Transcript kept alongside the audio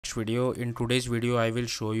next video. In today's video I will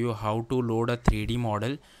show you how to load a 3D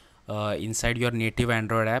model inside your native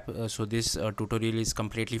Android app. So this tutorial is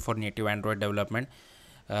completely for native Android development.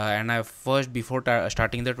 And before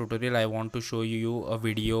starting the tutorial, I want to show you a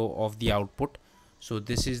video of the output. So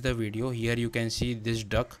this is the video. Here you can see this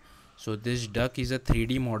duck. So this duck is a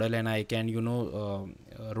 3D model, and I can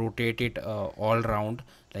rotate it all round,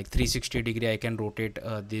 like 360 degree. I can rotate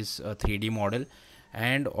this 3D model,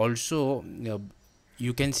 and also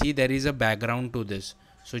you can see there is a background to this.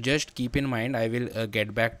 So just keep in mind, I will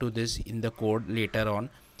get back to this in the code later on,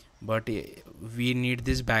 but we need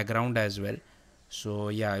this background as well. So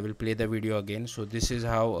yeah, I will play the video again. So this is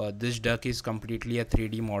how this duck is completely a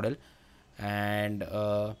 3D model, and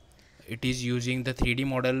it is using the 3D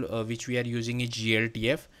model which we are using is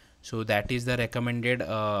GLTF. So that is the recommended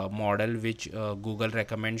model which Google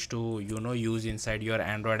recommends to use inside your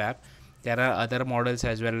Android app. There are other models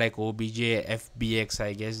as well, like OBJ, FBX.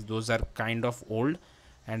 I guess those are kind of old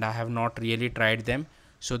and I have not really tried them.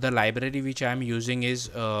 So the library which I am using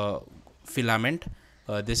is Filament.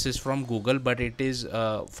 This is from Google, but it is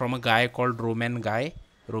from a guy called Roman Guy,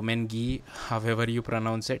 however you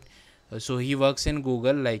pronounce it. So he works in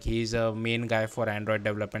Google, like he is a main guy for Android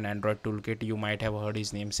development, Android toolkit. You might have heard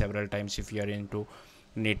his name several times if you are into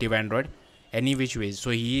native Android, any which ways. So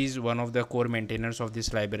he is one of the core maintainers of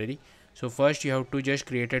this library. So first you have to just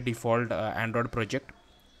create a default Android project,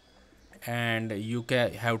 and you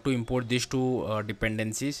have to import these two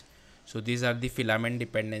dependencies. So these are the Filament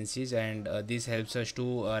dependencies, and this helps us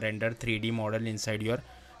to render 3D model inside your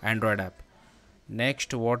Android app.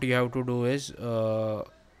 Next, what you have to do is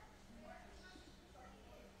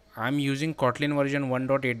I'm using Kotlin version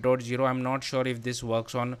 1.8.0. I'm not sure if this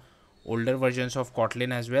works on older versions of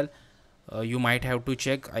Kotlin as well. You might have to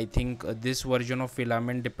check. I think this version of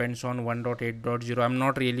Filament depends on 1.8.0. I'm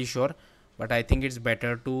not really sure, but I think it's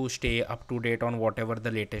better to stay up to date on whatever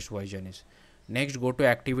the latest version is. Next, go to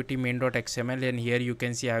activity main.xml, and here you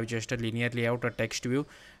can see I have just a linear layout, a text view,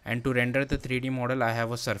 and to render the 3D model I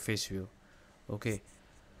have a surface view. Okay,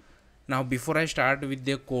 now before I start with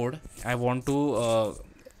the code, I want to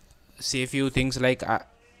say few things. Like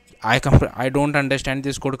I don't understand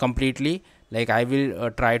this code completely. Like I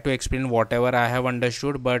will try to explain whatever I have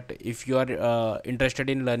understood, but if you are interested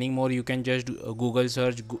in learning more, you can just Google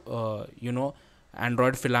search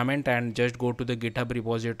Android Filament and just go to the GitHub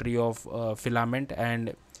repository of Filament,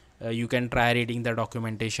 and you can try reading the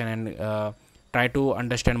documentation and try to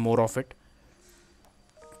understand more of it.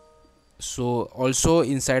 So also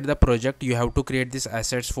inside the project you have to create this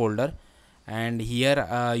assets folder, and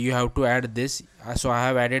here you have to add this. So I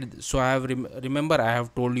have added, so I have remember I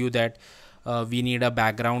have told you that we need a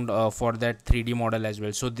background for that 3D model as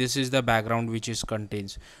well. So this is the background which is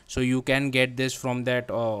contains. So you can get this from that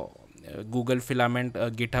Google Filament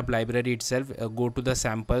GitHub library itself. Go to the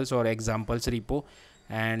samples or examples repo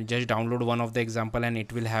and just download one of the example, and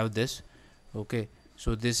it will have this. Okay,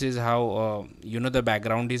 so this is how the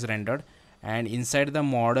background is rendered, and inside the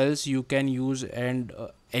models you can use and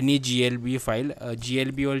any GLB file.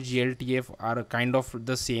 GLB or GLTF are kind of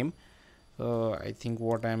the same. I think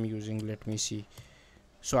what I am using, let me see.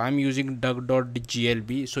 So I'm using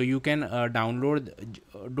duck.glb. so you can don't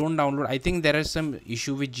download. I think there is some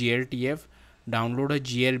issue with GLTF. Download a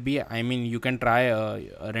GLB. I mean, you can try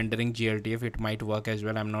rendering GLTF, it might work as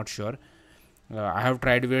well, I'm not sure. I have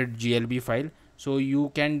tried with GLB file. So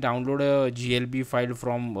you can download a GLB file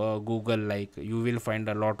from Google. Like you will find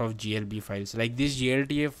a lot of GLB files. Like this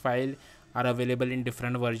GLTF file are available in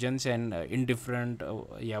different versions and in different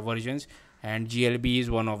versions, and GLB is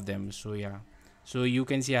one of them. So yeah, so you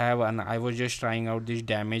can see I was just trying out this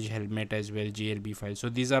damage helmet as well, GLB file. So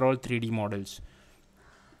these are all 3D models.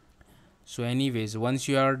 So anyways, once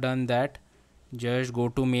you are done that, just go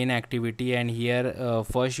to main activity, and here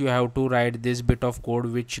first you have to write this bit of code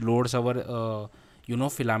which loads our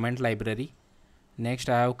Filament library. Next,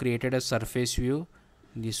 I have created a surface view,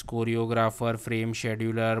 this choreographer, frame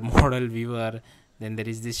scheduler, model viewer. Then there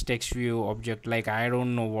is this text view object. Like I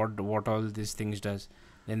don't know what all these things does.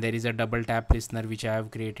 Then there is a double tap listener which I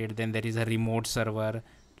have created. Then there is a remote server.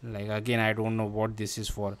 Like again, I don't know what this is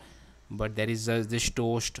for, but there is this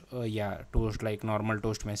toast. Toast, like normal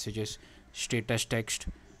toast messages, status text,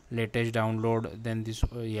 latest download. Then this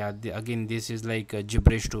again this is like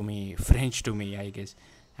gibberish to me, French to me, I guess.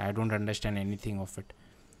 I don't understand anything of it,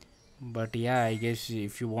 but yeah, I guess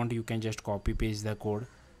if you want you can just copy paste the code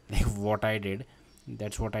like what I did.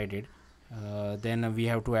 That's what I did. Then we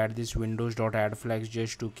have to add this windows.add flags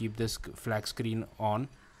just to keep this flag screen on.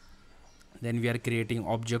 Then we are creating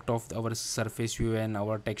object of our surface view and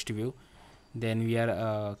our text view. Then we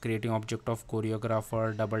are creating object of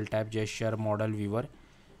choreographer, double tap gesture, model viewer.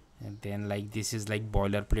 And then like this is like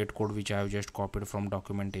boilerplate code which I have just copied from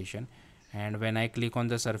documentation. And when I click on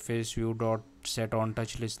the surface view dot set on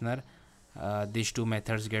touch listener, these two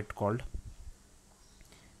methods get called.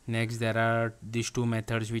 Next there are these two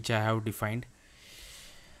methods which I have defined.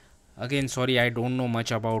 Again, sorry, I don't know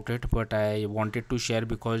much about it, but I wanted to share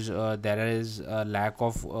because there is a lack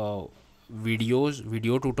of video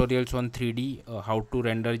tutorials on 3D, how to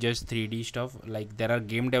render just 3D stuff. Like there are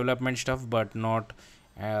game development stuff, but not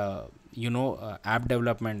app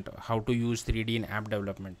development, how to use 3D in app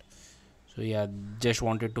development. So yeah, just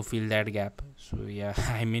wanted to fill that gap. So yeah,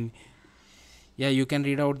 I mean, yeah, you can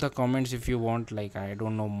read out the comments if you want. Like I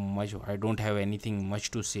don't know much, I don't have anything much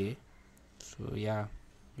to say. So yeah,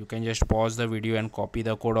 you can just pause the video and copy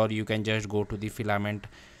the code, or you can just go to the filament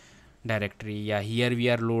directory. Yeah, here we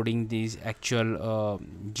are loading this actual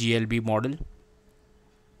GLB model.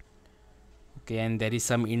 Okay, and there is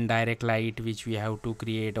some indirect light which we have to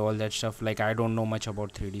create, all that stuff. Like I don't know much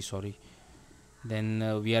about 3D, sorry.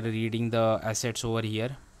 Then we are reading the assets over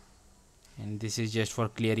here, and this is just for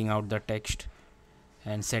clearing out the text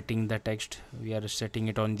and setting the text. We are setting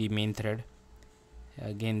it on the main thread.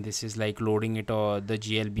 Again, this is like loading it the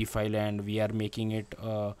GLB file, and we are making it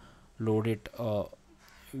load it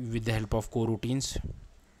with the help of coroutines.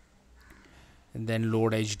 And then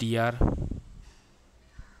load HDR.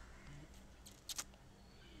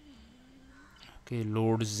 Okay,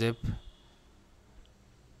 load zip.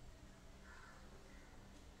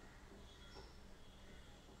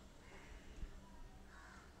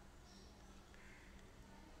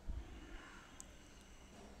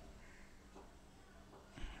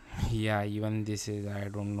 Yeah, even this is, I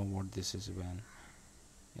don't know what this is, man.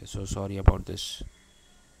 Yeah, so sorry about this.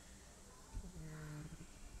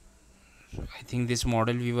 So I think this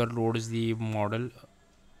model viewer loads the model.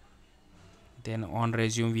 Then on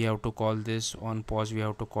resume we have to call this, on pause we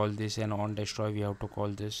have to call this, and on destroy we have to call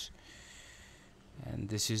this. And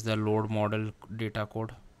this is the load model data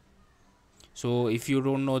code. So if you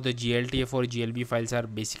don't know, the GLTF or GLB files are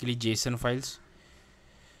basically JSON files.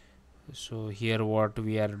 So here what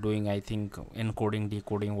we are doing, I think, encoding,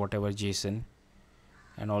 decoding whatever JSON,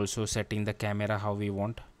 and also setting the camera how we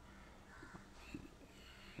want.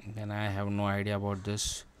 Then I have no idea about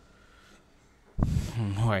this.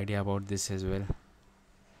 No idea about this as well.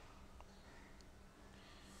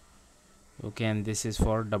 Okay, and this is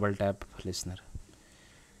for double tap listener.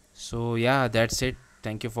 So yeah, that's it.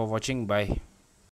 Thank you for watching. Bye.